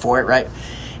like waiting for it, right?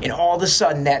 And all of a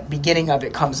sudden, that beginning of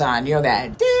it comes on. You know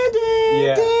that?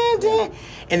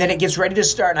 And then it gets ready to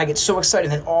start, and I get so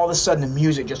excited, and then all of a sudden the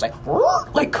music just like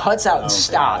cuts out and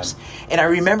stops. God. And I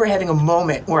remember having a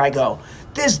moment where I go,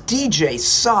 this DJ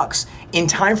sucks. In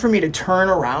time for me to turn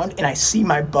around, and I see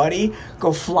my buddy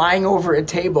go flying over a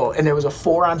table, and there was a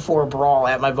 4-on-4 brawl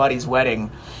at my buddy's wedding.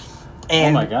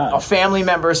 And a family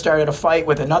member started a fight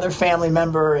with another family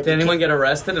member. Did anyone get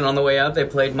arrested? And on the way out, they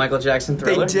played Michael Jackson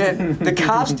Thriller? They did. The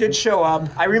cops did show up.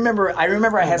 I remember I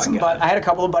had I had a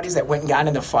couple of buddies that went and got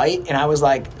in the fight, and I was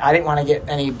like, I didn't want to get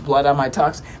any blood on my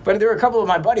tux. But there were a couple of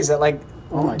my buddies that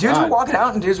dudes were walking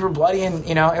out, and dudes were bloody, and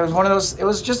it was one of those. It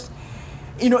was just.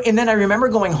 And then I remember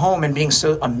going home and being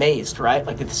so amazed, right?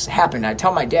 Like, this happened. I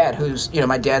tell my dad, who's,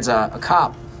 my dad's a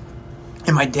cop,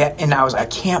 and I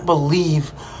can't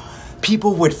believe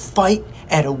people would fight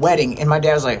at a wedding. And my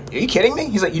dad was like, are you kidding me?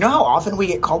 He's like, you know how often we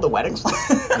get called to weddings?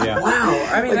 Yeah. Wow.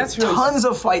 I mean, that's really... Tons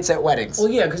of fights at weddings. Well,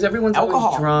 yeah, because everyone's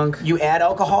always drunk. You add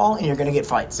alcohol, and you're going to get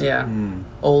fights. Yeah.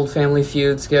 Old family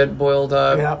feuds get boiled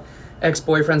up. Yep.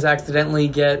 Ex-boyfriends accidentally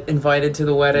get invited to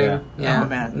the wedding. Yeah. Oh,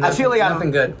 man. I feel like nothing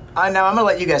good. I know. I'm going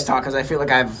to let you guys talk, because I feel like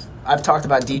I've talked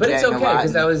about DJing a lot. But it's okay,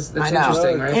 because that's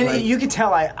interesting, right? And you can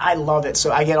tell I love it,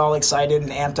 so I get all excited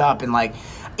and amped up, and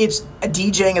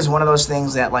DJing is one of those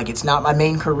things that it's not my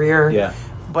main career. Yeah.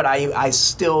 But I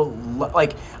still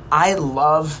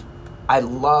I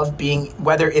love being,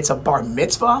 whether it's a bar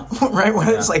mitzvah, right?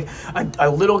 Whether it's like a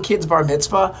little kid's bar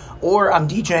mitzvah, or I'm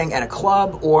DJing at a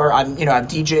club, or I've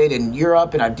DJed in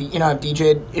Europe, and I've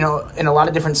DJed in a lot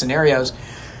of different scenarios.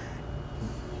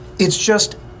 It's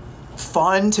just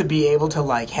fun to be able to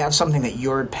have something that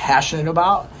you're passionate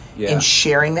about. Yeah. And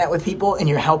sharing that with people, and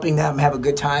you're helping them have a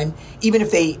good time, even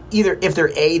if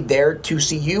they're there to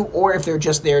see you, or if they're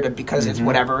just there because it's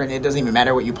whatever, and it doesn't even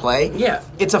matter what you play. Yeah,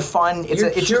 it's a fun. It's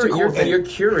just a cool thing. You're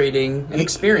curating an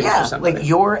experience or something.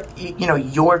 You're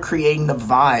creating the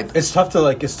vibe. It's tough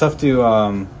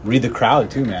to read the crowd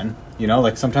too, man.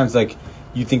 Sometimes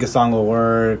you think a song will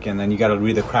work, and then you got to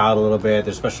read the crowd a little bit.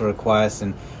 There's special requests,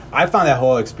 and I found that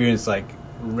whole experience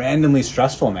randomly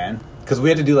stressful, man, because we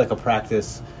had to do a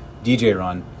practice DJ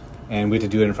run, and we had to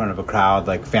do it in front of a crowd,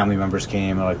 family members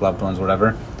came, or loved ones,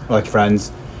 whatever, or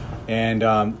friends, and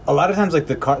a lot of times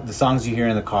the songs you hear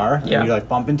in the car, and you're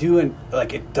bump into, and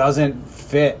it doesn't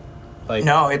fit.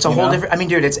 No, it's a whole different. I mean,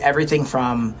 dude, it's everything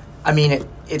from. I mean,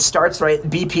 it starts right.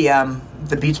 BPM,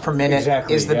 the beats per minute,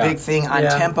 is the big thing on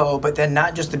tempo, but then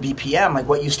not just the BPM.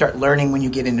 What you start learning when you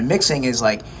get into mixing is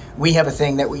we have a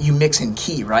thing that you mix in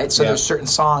key, right? So there's certain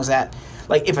songs that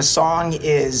if a song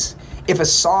is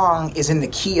in the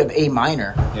key of A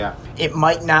minor, it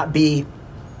might be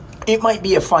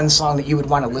a fun song that you would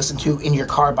want to listen to in your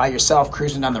car by yourself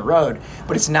cruising down the road,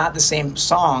 but it's not the same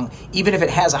song, even if it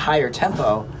has a higher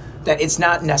tempo, that it's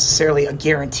not necessarily a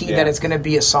guarantee that it's going to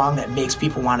be a song that makes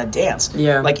people want to dance.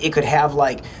 Yeah. It could have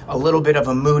a little bit of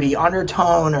a moody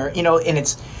undertone, or, and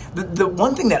it's the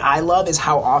one thing that I love is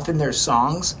how often there's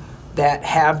songs that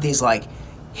have these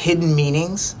hidden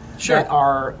meanings.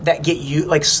 Sure. That get you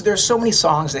there's so many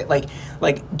songs that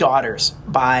like Daughters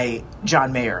by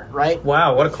John Mayer, right?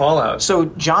 Wow, what a call out. So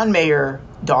John Mayer,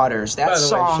 Daughters, that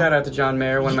song. Shout out to John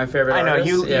Mayer, one of my favorite artists.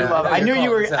 I know you love. I knew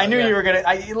you were gonna.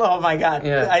 Oh my god!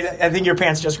 Yeah. I think your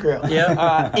pants just grew.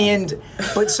 Yeah.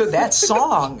 So that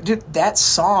song, dude, that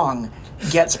song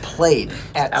gets played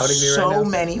at so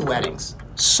many weddings.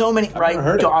 So many,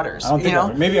 right? Daughters. I don't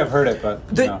think maybe I've heard it, but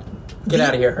Get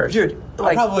out of here, Hirsch. Dude,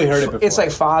 I probably heard it before.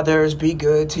 It's fathers, be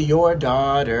good to your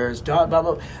daughters, blah, blah,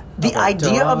 blah. The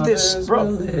idea of this, bro.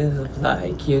 Live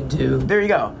like you do. There you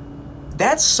go.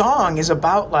 That song is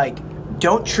about,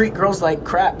 don't treat girls like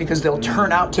crap, because they'll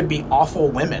turn out to be awful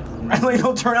women. Right?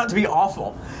 They'll turn out to be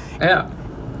awful. Yeah.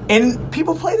 And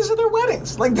people play this at their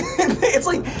weddings. Like it's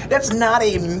like that's not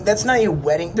a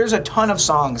wedding. There's a ton of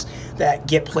songs that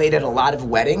get played at a lot of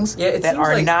weddings that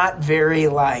are like, not very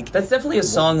like. That's definitely a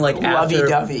song like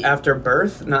after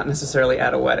birth, not necessarily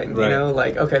at a wedding. Right. You know,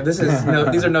 like okay, this is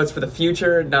these are notes for the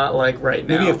future, not like right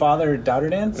now. Maybe a father-daughter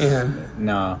dance. Yeah.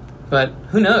 No. But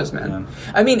who knows, man?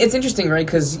 Yeah. I mean, it's interesting, right?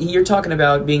 Because you're talking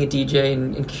about being a DJ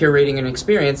and curating an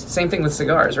experience. Same thing with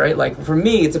cigars, right? Like for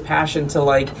me, it's a passion to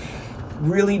like.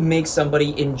 Really make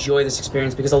somebody enjoy this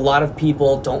experience because a lot of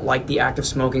people don't like the act of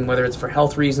smoking, whether it's for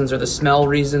health reasons or the smell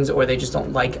reasons, or they just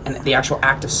don't like the actual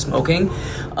act of smoking.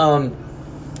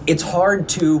 It's hard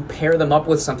to pair them up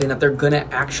with something that they're going to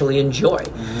actually enjoy.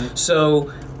 Mm-hmm.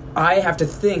 So I have to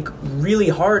think really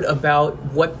hard about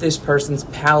what this person's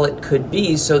palate could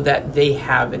be so that they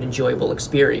have an enjoyable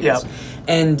experience. Yep.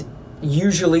 And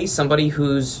usually somebody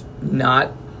who's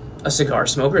not a cigar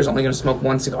smoker is only going to smoke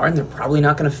one cigar and they're probably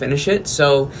not going to finish it.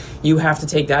 So you have to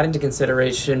take that into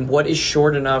consideration. What is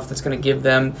short enough that's going to give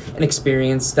them an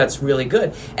experience that's really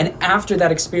good? And after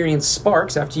that experience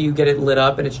sparks, after you get it lit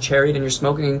up and it's cherried and you're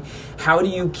smoking, how do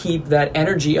you keep that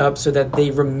energy up so that they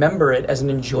remember it as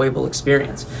an enjoyable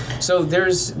experience? So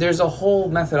there's a whole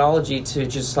methodology to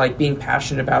just like being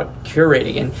passionate about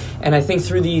curating. And I think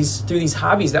through these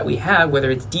hobbies that we have, whether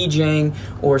it's DJing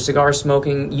or cigar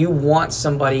smoking, you want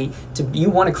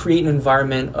to create an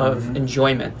environment of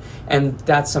enjoyment, and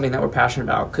that's something that we're passionate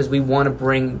about because we want to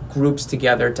bring groups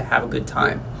together to have a good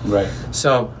time. Right.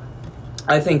 So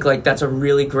I think like that's a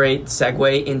really great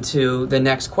segue into the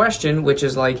next question, which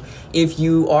is like if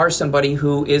you are somebody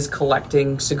who is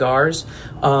collecting cigars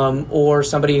or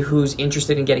somebody who's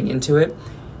interested in getting into it,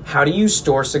 how do you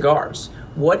store cigars?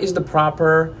 What is the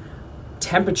proper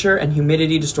temperature and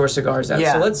humidity to store cigars at?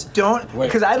 Yeah, so let's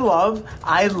because I love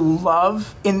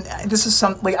in this is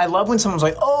something I love when someone's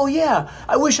like, oh yeah,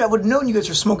 I wish I would have known you guys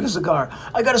were smoking a cigar.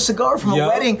 I got a cigar from a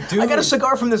wedding. Dude. I got a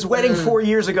cigar from this wedding 4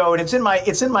 years ago, and it's in my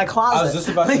closet. I was just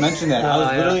about to mention that. I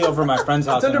was literally over my friend's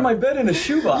house. It's under my bed in a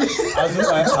shoebox. I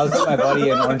was with my buddy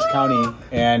in Orange County,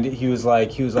 and he was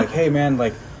like, hey man,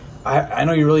 like. I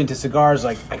know you're really into cigars.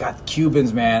 Like, I got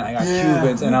Cubans, man. I got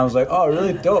Cubans. And I was like, oh,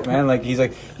 really dope, man. Like, he's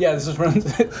like, yeah, this is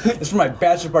from my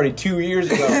bachelor party 2 years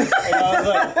ago. And I was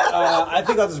like, I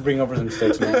think I'll just bring over some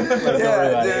sticks, man.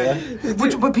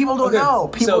 But people don't know.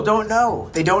 People don't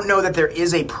know. They don't know that there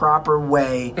is a proper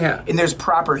way. Yeah. And there's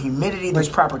proper humidity. There's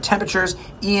proper temperatures.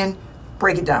 Ian,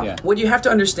 break it down. Yeah. What you have to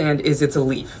understand is it's a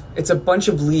leaf. It's a bunch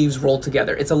of leaves rolled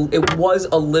together. It was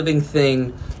a living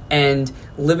thing, and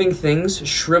living things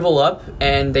shrivel up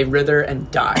and they wither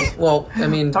and die. Well, I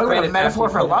mean, talk about a metaphor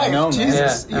for life. I know,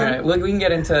 Jesus. Yeah. All right, we can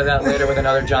get into that later with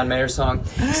another John Mayer song.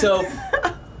 So,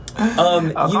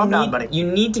 you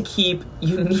need to keep.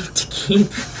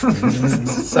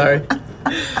 Sorry.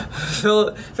 Phil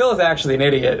is actually an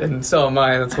idiot, and so am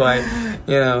I. That's why,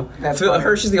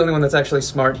 Hirsch is the only one that's actually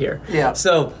smart here. Yeah.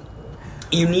 So,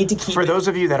 you need to keep... For those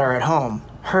of you that are at home,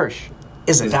 Hirsch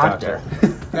is a doctor.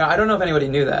 Now, I don't know if anybody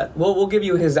knew that. We'll give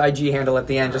you his IG handle at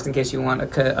the end, just in case you want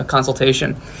a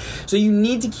consultation. So you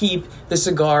need to keep the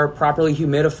cigar properly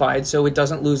humidified so it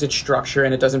doesn't lose its structure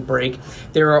and it doesn't break.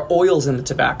 There are oils in the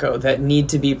tobacco that need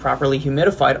to be properly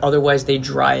humidified, otherwise they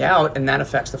dry out and that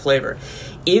affects the flavor.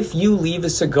 If you leave a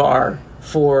cigar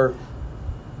for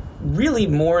really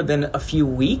more than a few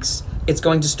weeks, it's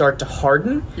going to start to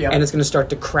harden, and it's going to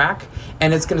start to crack,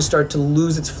 and it's going to start to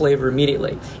lose its flavor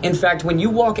immediately. In fact, when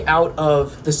you walk out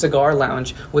of the cigar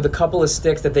lounge with a couple of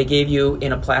sticks that they gave you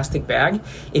in a plastic bag,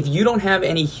 if you don't have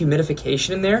any humidification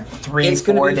in there,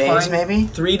 3-4 days fine, maybe?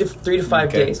 3 to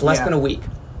 5 days, less than a week.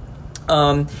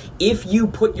 If you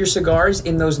put your cigars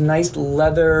in those nice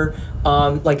leather,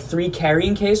 like 3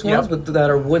 carrying case ones that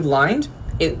are wood lined,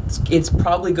 it's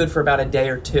probably good for about a day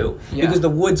or two because the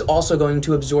wood's also going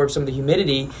to absorb some of the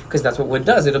humidity because that's what wood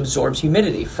does. It absorbs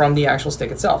humidity from the actual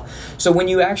stick itself. So when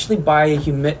you actually buy a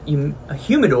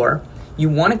humidor, you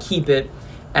want to keep it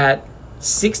at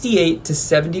 68 to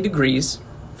 70 degrees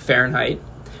Fahrenheit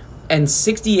and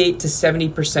 68 to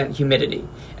 70% humidity.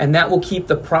 And that will keep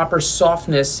the proper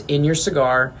softness in your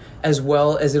cigar as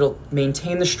well as it'll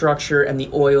maintain the structure and the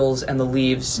oils and the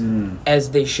leaves as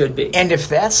they should be. And if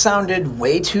that sounded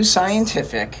way too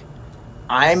scientific,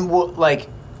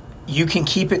 you can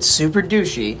keep it super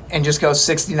douchey and just go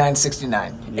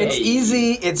 69-69. It's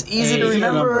easy to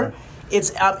remember.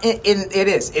 It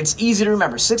is. It's easy to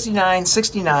remember.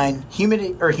 69,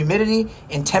 humidity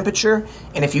and temperature,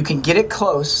 and if you can get it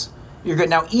close, you're good.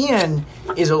 Now Ian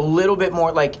is a little bit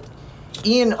more like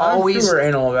Ian always. I'm super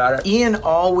anal about it. Ian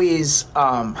always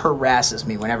harasses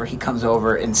me whenever he comes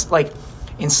over, and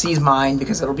and sees mine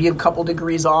because it'll be a couple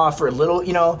degrees off or a little,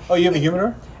 you know. Oh, you have a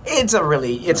humidor? It's not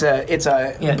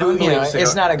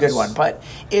a good one, but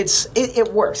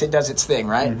it works. It does its thing,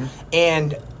 right?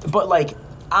 But like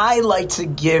I like to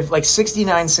give like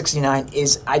 69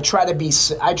 is I try to be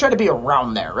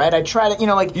around there, right? I try to, you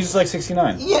know, like you just like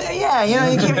 69. Yeah, you know,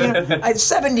 you keep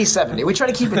 70. We try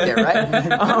to keep it there,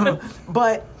 right?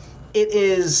 But it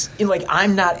is like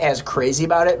I'm not as crazy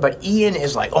about it, but Ian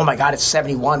is like, oh my god, it's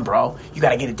 71, bro. You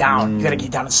got to get it down. You got to get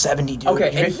it down to 70, dude.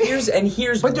 Okay, and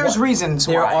here's. But there's reasons.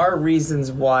 There why. are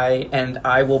reasons why, and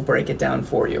I will break it down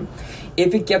for you.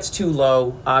 If it gets too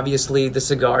low, obviously the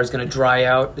cigar is going to dry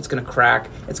out, it's going to crack,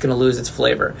 it's going to lose its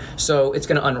flavor. So it's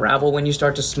going to unravel when you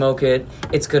start to smoke it,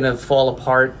 it's going to fall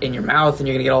apart in your mouth, and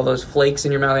you're going to get all those flakes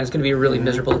in your mouth, and it's going to be a really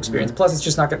miserable experience. Plus, it's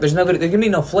just not going to, there's going to be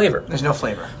no flavor. There's no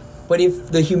flavor. But if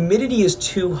the humidity is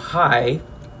too high,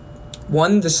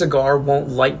 one, the cigar won't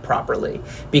light properly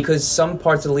because some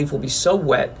parts of the leaf will be so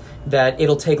wet that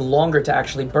it'll take longer to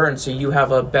actually burn, so you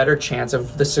have a better chance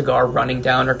of the cigar running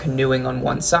down or canoeing on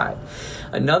one side.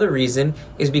 Another reason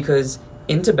is because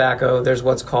in tobacco, there's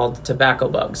what's called tobacco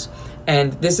bugs.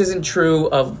 And this isn't true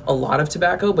of a lot of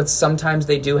tobacco, but sometimes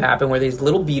they do happen where these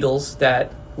little beetles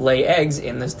that lay eggs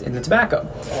in the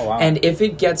tobacco. Oh, wow. And if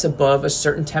it gets above a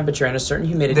certain temperature and a certain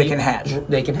humidity, they can hatch.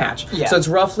 Yeah. So it's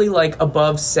roughly like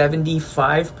above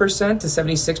 75% to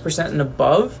 76% and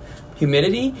above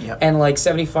humidity, and like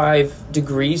 75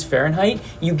 degrees Fahrenheit,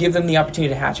 you give them the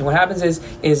opportunity to hatch. And what happens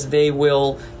is they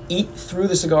will eat through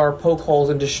the cigar, poke holes,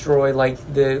 and destroy like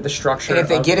the structure. And if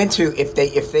they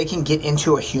can get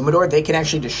into a humidor, they can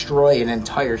actually destroy an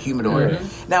entire humidor.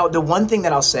 Now, the one thing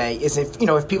that I'll say is if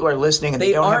people are listening and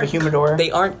they don't have a humidor,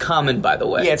 they aren't common, by the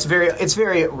way. Yeah, it's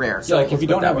very rare. So like if you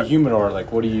don't have a humidor,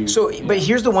 like what do you? So, but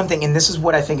here's the one thing, and this is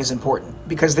what I think is important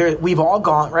because we've all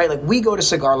gone right. Like we go to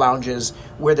cigar lounges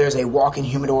where there's a walk-in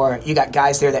humidor. You got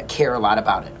guys there that care a lot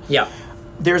about it. Yeah.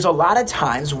 There's a lot of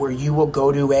times where you will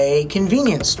go to a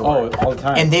convenience store. Oh, all the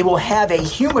time. And they will have a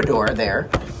humidor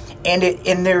there.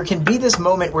 And there can be this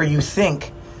moment where you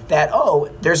think that,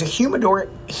 oh, there's a humidor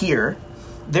here,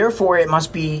 therefore it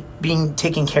must be being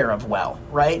taken care of well,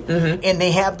 right? And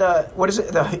they have the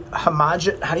how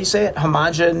do you say it?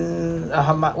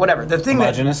 Whatever. The thing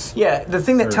homogeneous? the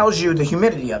thing that tells you the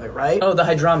humidity of it, right? Oh, the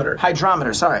hydrometer.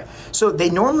 Hydrometer, sorry. So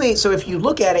if you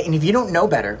look at it and if you don't know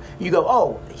better, you go,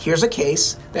 oh, here's a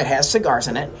case that has cigars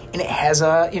in it and it has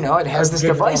this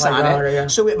device on it, yeah.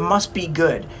 So it must be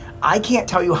good. I can't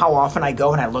tell you how often I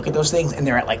go and I look at those things and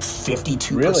they're at like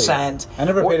 52%. Really? I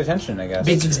never paid attention, I guess.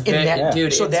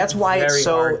 Dude, so that's why it's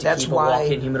so. That's why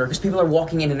humidor because people are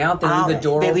walking in and out. They leave the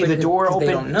door. They leave the door open.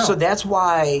 They don't know. So that's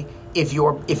why if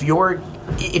you're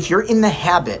in the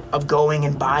habit of going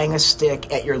and buying a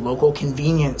stick at your local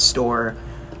convenience store,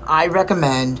 I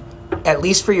recommend at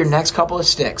least for your next couple of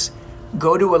sticks.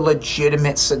 Go to a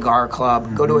legitimate cigar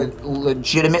club. Go to a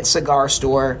legitimate cigar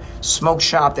store, smoke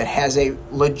shop that has a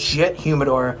legit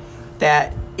humidor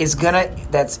and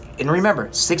remember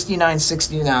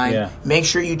 69.69. Yeah. Make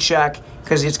sure you check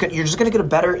because you're just going to get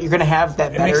you're going to have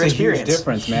that better experience. It makes a huge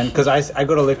difference, man. Because I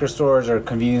go to liquor stores or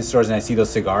convenience stores and I see those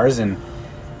cigars and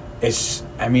it's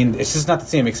just not the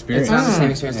same experience. It's not the same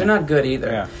experience. They're not good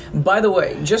either. Yeah. By the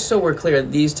way, just so we're clear,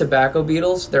 these tobacco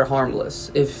beetles, they're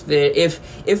harmless. If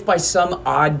by some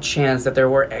odd chance that there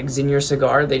were eggs in your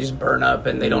cigar, they just burn up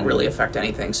and they don't really affect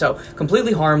anything. So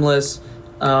completely harmless,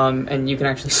 and you can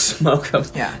actually smoke them.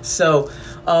 Yeah. So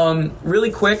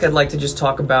really quick, I'd like to just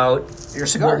talk about your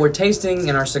cigar. What we're tasting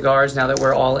in our cigars now that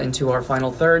we're all into our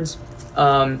final thirds.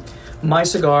 My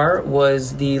cigar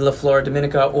was the La Flor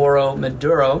Dominica Oro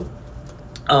Maduro.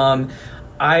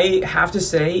 I have to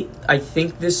say, I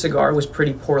think this cigar was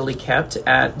pretty poorly kept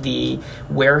at the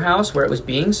warehouse where it was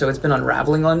being, so it's been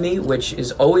unraveling on me, which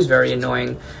is always very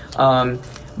annoying.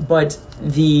 But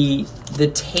the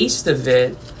taste of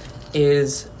it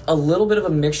is a little bit of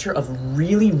a mixture of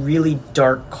really, really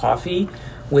dark coffee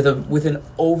with an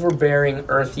overbearing,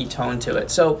 earthy tone to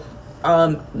it. So,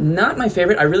 not my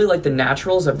favorite. I really like the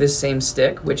naturals of this same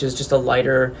stick, which is just a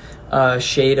lighter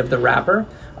shade of the wrapper.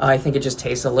 I think it just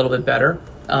tastes a little bit better.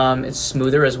 It's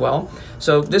smoother as well.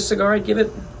 So this cigar, I'd give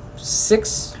it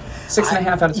 6.5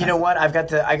 out of 10. You know what? I got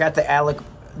the Alec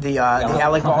Baldwin. The Alec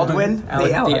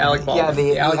Baldwin. Yeah,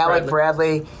 the Alec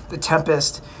Bradley, the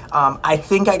Tempest. I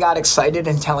think I got excited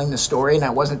in telling the story, and I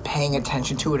wasn't paying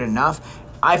attention to it enough.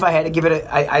 If I had to give it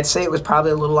I'd say it was probably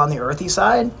a little on the earthy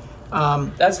side.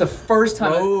 That's the first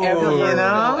time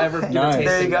I've ever given a tasting.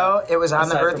 There you go. It was on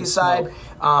the earthy side.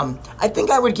 I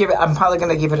think I would give it. I'm probably going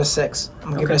to give it a 6. I'm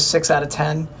going to give it a 6 out of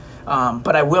 10.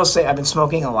 But I will say I've been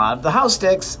smoking a lot of the house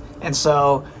sticks, and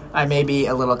so I may be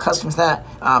a little accustomed to that.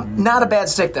 Not a bad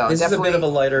stick, though. This Definitely, is a bit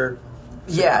of a lighter.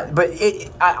 Yeah, but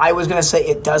I was going to say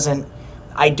it doesn't...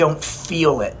 I don't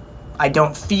feel it. I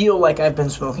don't feel like I've been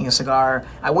smoking a cigar.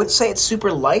 I wouldn't say it's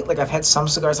super light. Like, I've had some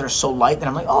cigars that are so light that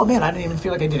I'm like, oh, man, I didn't even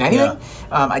feel like I did anything.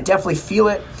 Yeah. I definitely feel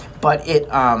it, but it's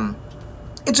a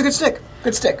good stick.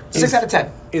 Good stick. 6 out of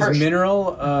 10. Is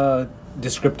mineral a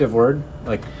descriptive word?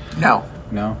 Like, No.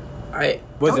 No?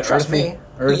 Don't it trust earthy? me.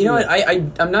 Earthy? You know what?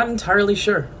 I'm not entirely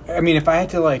sure. I mean, if I had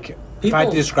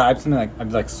to describe something, like, I'd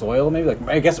be like soil, maybe, like,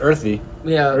 I guess earthy.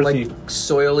 Yeah, earthy. like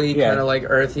soily, kind of like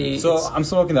earthy. So I'm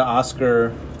smoking the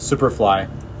Oscar Superfly,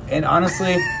 and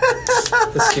honestly,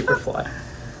 the Superfly.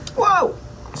 Whoa!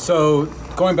 So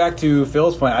going back to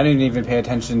Phil's point, I didn't even pay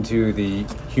attention to the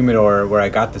humidor where I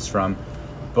got this from,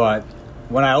 but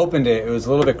when I opened it, it was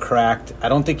a little bit cracked. I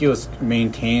don't think it was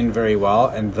maintained very well,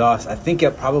 and thus I think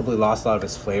it probably lost a lot of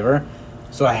its flavor.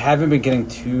 So I haven't been getting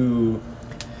too...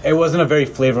 It wasn't a very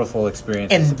flavorful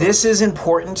experience. And this is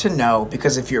important to know,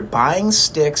 because if you're buying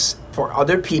sticks for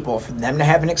other people, for them to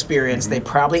have an experience, they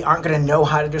probably aren't going to know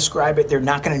how to describe it. They're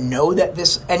not going to know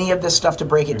that any of this stuff to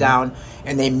break it down,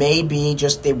 and they may be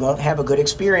they won't have a good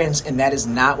experience, and that is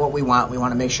not what we want. We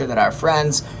want to make sure that our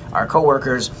friends, our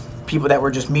coworkers, people that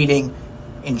we're just meeting,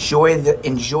 enjoy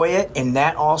it, and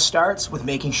that all starts with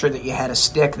making sure that you had a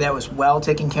stick that was well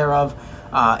taken care of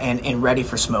and ready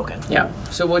for smoking. Yeah.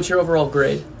 So what's your overall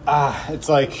grade? It's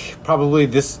like probably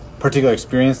this particular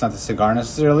experience, not the cigar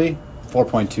necessarily,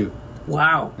 4.2.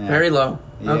 Wow. Yeah. Very low.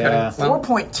 Yeah. Okay. Well,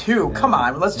 4.2. Come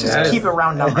on. Let's just keep it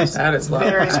round numbers. That is low.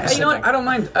 Very specific. You know what? I don't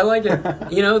mind. I like it.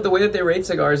 The way that they rate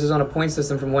cigars is on a point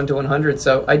system from 1 to 100,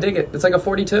 so I dig it. It's like a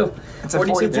 42. It's a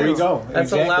 42. There you go.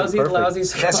 That's exactly. a lousy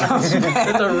cigar. That sounds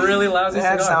bad. That's a really lousy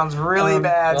cigar. That sounds really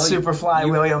bad. Well, Superfly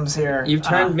Williams here. You've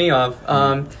turned me off.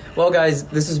 Well, guys,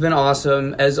 this has been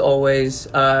awesome, as always.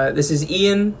 This is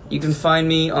Ian. You can find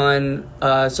me on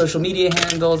social media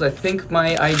handles. I think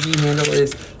my IG handle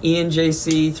is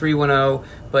IanJC310,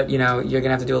 but, you're going to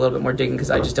have to do a little bit more digging because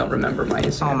I just don't remember my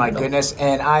Instagram Oh, my handle. goodness.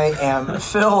 And I am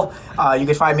Phil. You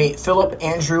can find me, Philip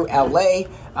Andrew LA,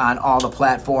 on all the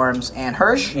platforms. And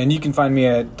Hirsch. And you can find me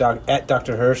at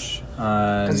Dr. Hirsch.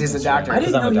 Because he's a doctor. I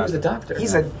didn't know he was a doctor.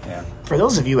 He's for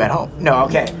those of you at home. No,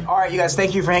 okay. All right, you guys,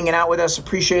 thank you for hanging out with us.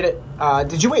 Appreciate it.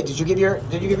 Did you give your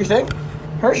thing?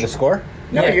 Hirsch? The score?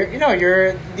 No, your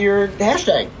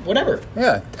hashtag, whatever.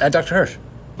 Yeah, at Dr. Hirsch.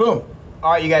 Boom.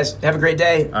 All right, you guys, have a great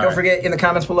day. Don't forget, in the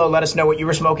comments below, let us know what you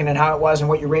were smoking and how it was and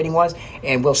what your rating was,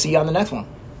 and we'll see you on the next one.